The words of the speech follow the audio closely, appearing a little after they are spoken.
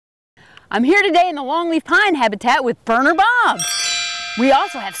I'm here today in the longleaf pine habitat with Burner Bob. We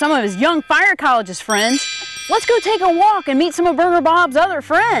also have some of his young fire ecologist friends. Let's go take a walk and meet some of Burner Bob's other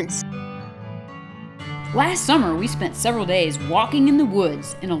friends. Last summer, we spent several days walking in the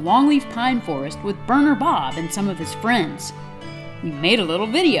woods in a longleaf pine forest with Burner Bob and some of his friends. We made a little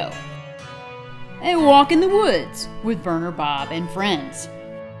video. A walk in the woods with Burner Bob and friends.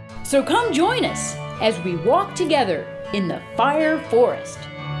 So come join us as we walk together in the fire forest.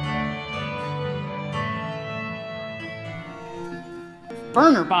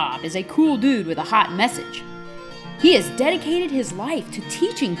 Burner Bob is a cool dude with a hot message. He has dedicated his life to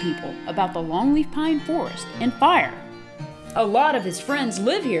teaching people about the longleaf pine forest and fire. A lot of his friends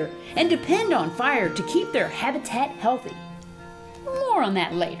live here and depend on fire to keep their habitat healthy. More on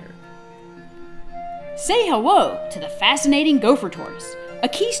that later. Say hello to the fascinating gopher tortoise, a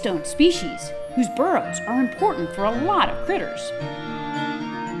keystone species whose burrows are important for a lot of critters.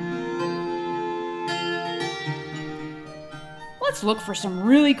 Let's look for some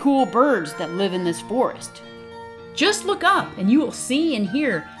really cool birds that live in this forest. Just look up and you will see and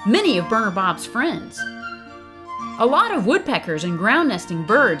hear many of Burner Bob's friends. A lot of woodpeckers and ground nesting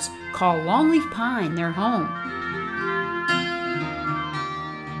birds call longleaf pine their home.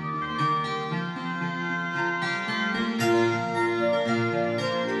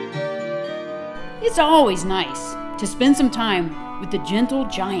 It's always nice to spend some time with the gentle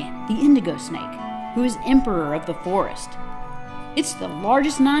giant, the indigo snake, who is emperor of the forest. It's the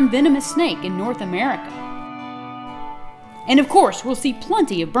largest non-venomous snake in North America. And of course, we'll see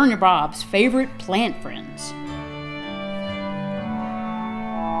plenty of Burner Bob's favorite plant friends.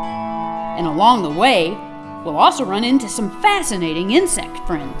 And along the way, we'll also run into some fascinating insect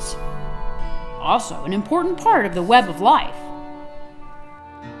friends. Also an important part of the web of life.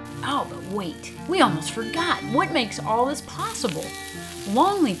 Oh, but wait, we almost forgot. What makes all this possible?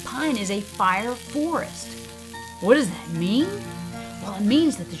 Longleaf pine is a fire forest. What does that mean? Well, it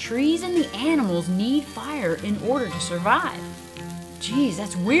means that the trees and the animals need fire in order to survive. Geez,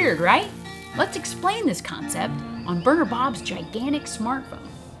 that's weird, right? Let's explain this concept on Burner Bob's gigantic smartphone.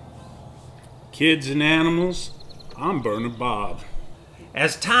 Kids and animals, I'm Burner Bob.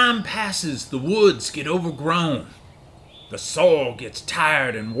 As time passes, the woods get overgrown. The soil gets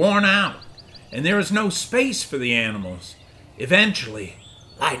tired and worn out, and there is no space for the animals. Eventually,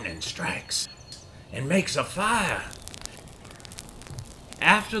 lightning strikes and makes a fire.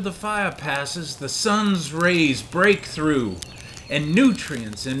 After the fire passes, the sun's rays break through, and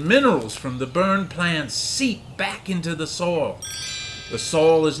nutrients and minerals from the burned plants seep back into the soil. The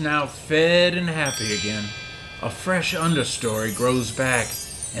soil is now fed and happy again. A fresh understory grows back,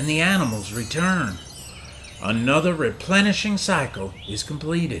 and the animals return. Another replenishing cycle is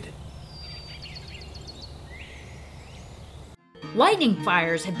completed. Lightning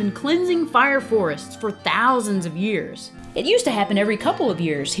fires have been cleansing fire forests for thousands of years. It used to happen every couple of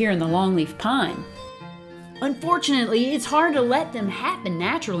years here in the longleaf pine. Unfortunately, it's hard to let them happen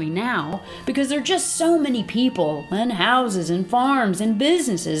naturally now because there are just so many people and houses and farms and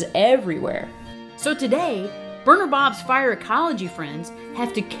businesses everywhere. So today, Burner Bob's fire ecology friends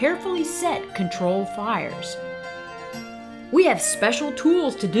have to carefully set controlled fires. We have special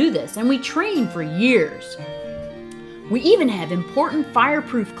tools to do this, and we train for years. We even have important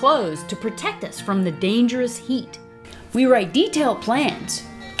fireproof clothes to protect us from the dangerous heat. We write detailed plans,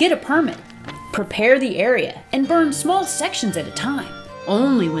 get a permit, prepare the area, and burn small sections at a time,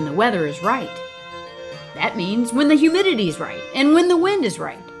 only when the weather is right. That means when the humidity is right and when the wind is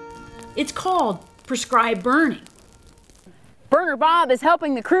right. It's called prescribed burning. Burner Bob is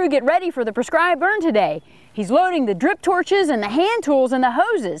helping the crew get ready for the prescribed burn today. He's loading the drip torches and the hand tools and the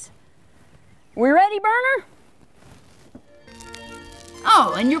hoses. We ready, Burner?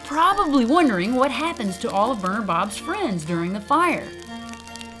 Oh, and you're probably wondering what happens to all of Burner Bob's friends during the fire.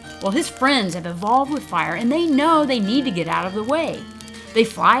 Well, his friends have evolved with fire and they know they need to get out of the way. They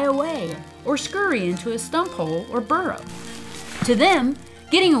fly away or scurry into a stump hole or burrow. To them,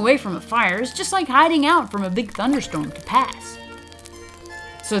 getting away from a fire is just like hiding out from a big thunderstorm to pass.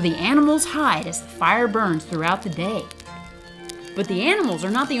 So the animals hide as the fire burns throughout the day. But the animals are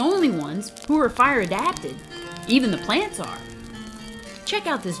not the only ones who are fire adapted. Even the plants are. Check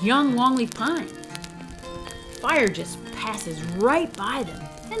out this young longleaf pine. Fire just passes right by them,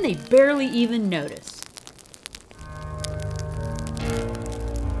 and they barely even notice.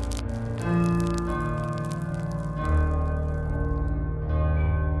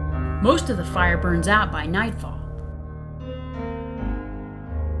 Most of the fire burns out by nightfall.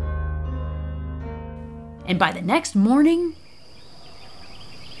 And by the next morning,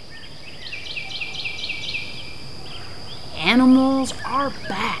 animals are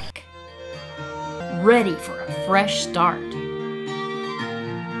back. ready for a fresh start.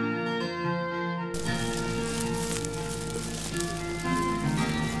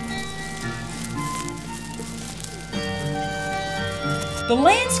 The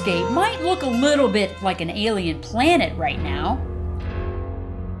landscape might look a little bit like an alien planet right now.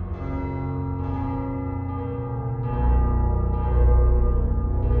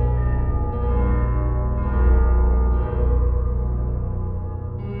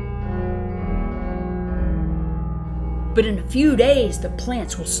 But in a few days, the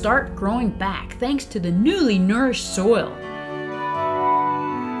plants will start growing back thanks to the newly nourished soil.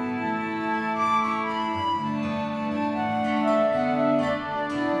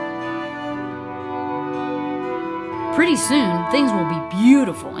 Pretty soon, things will be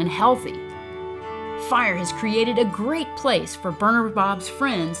beautiful and healthy. Fire has created a great place for Burner Bob's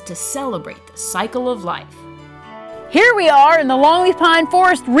friends to celebrate the cycle of life. Here we are in the Longleaf Pine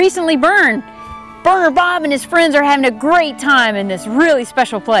Forest recently burned. Burner Bob and his friends are having a great time in this really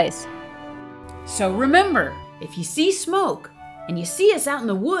special place. So remember, if you see smoke and you see us out in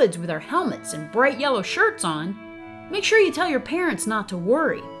the woods with our helmets and bright yellow shirts on, make sure you tell your parents not to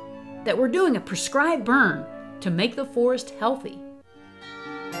worry, that we're doing a prescribed burn to make the forest healthy.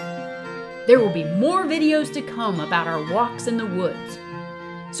 There will be more videos to come about our walks in the woods.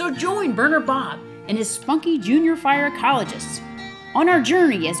 So join Burner Bob and his spunky junior fire ecologists on our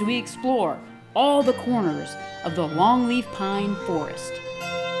journey as we explore all the corners of the Longleaf Pine Forest.